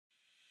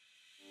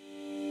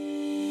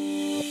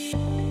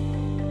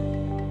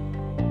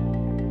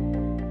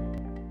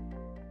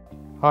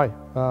Hi,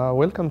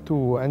 welcome to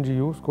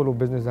NGU, School of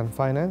Business and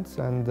Finance,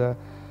 and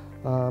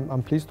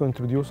I'm pleased to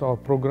introduce our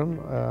program,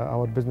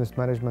 our business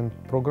management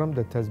program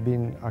that has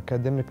been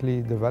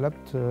academically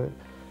developed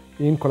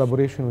in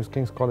collaboration with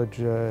King's College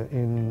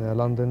in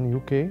London,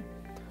 UK.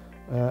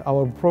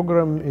 Our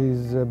program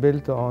is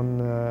built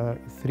on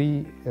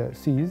three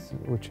C's,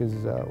 which is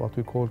what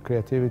we call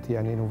creativity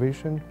and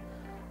innovation,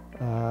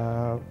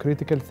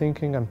 critical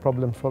thinking and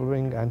problem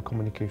solving, and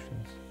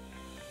communications.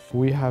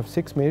 We have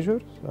 6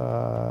 majors: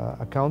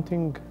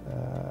 accounting,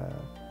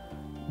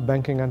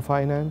 banking and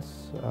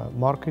finance,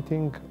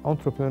 marketing,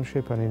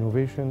 entrepreneurship and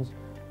innovations,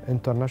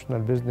 international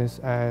business,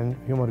 and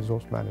human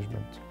resource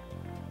management.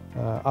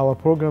 Our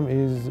program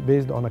is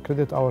based on a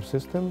credit hour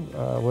system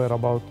where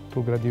about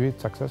to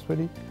graduate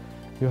successfully,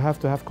 you have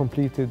to have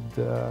completed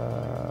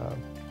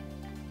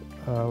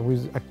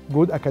with a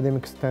good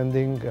academic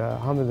standing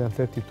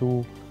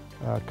 132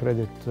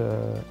 credit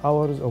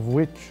hours, of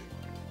which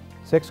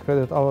 6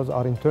 credit hours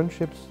are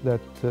internships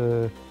that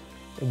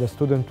the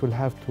student will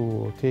have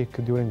to take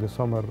during the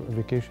summer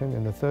vacation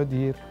in the 3rd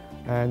year,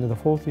 and in the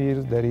 4th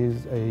year there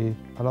is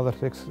another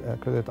 6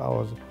 credit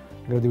hours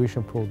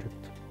graduation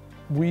project.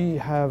 We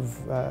have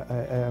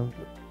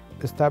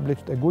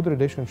established a good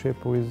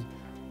relationship with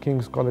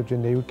King's College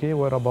in the UK,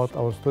 where about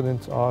our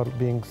students are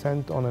being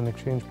sent on an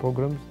exchange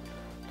programs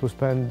to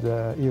spend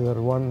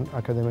either one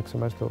academic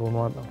semester or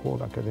one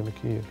whole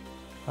academic year.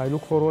 I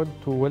look forward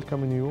to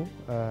welcoming you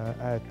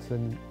at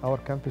our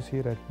campus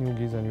here at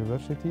Newgiza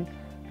University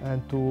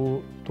and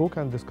to talk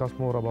and discuss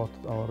more about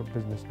our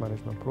business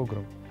management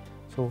program.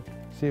 So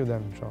see you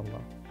then,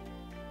 inshallah.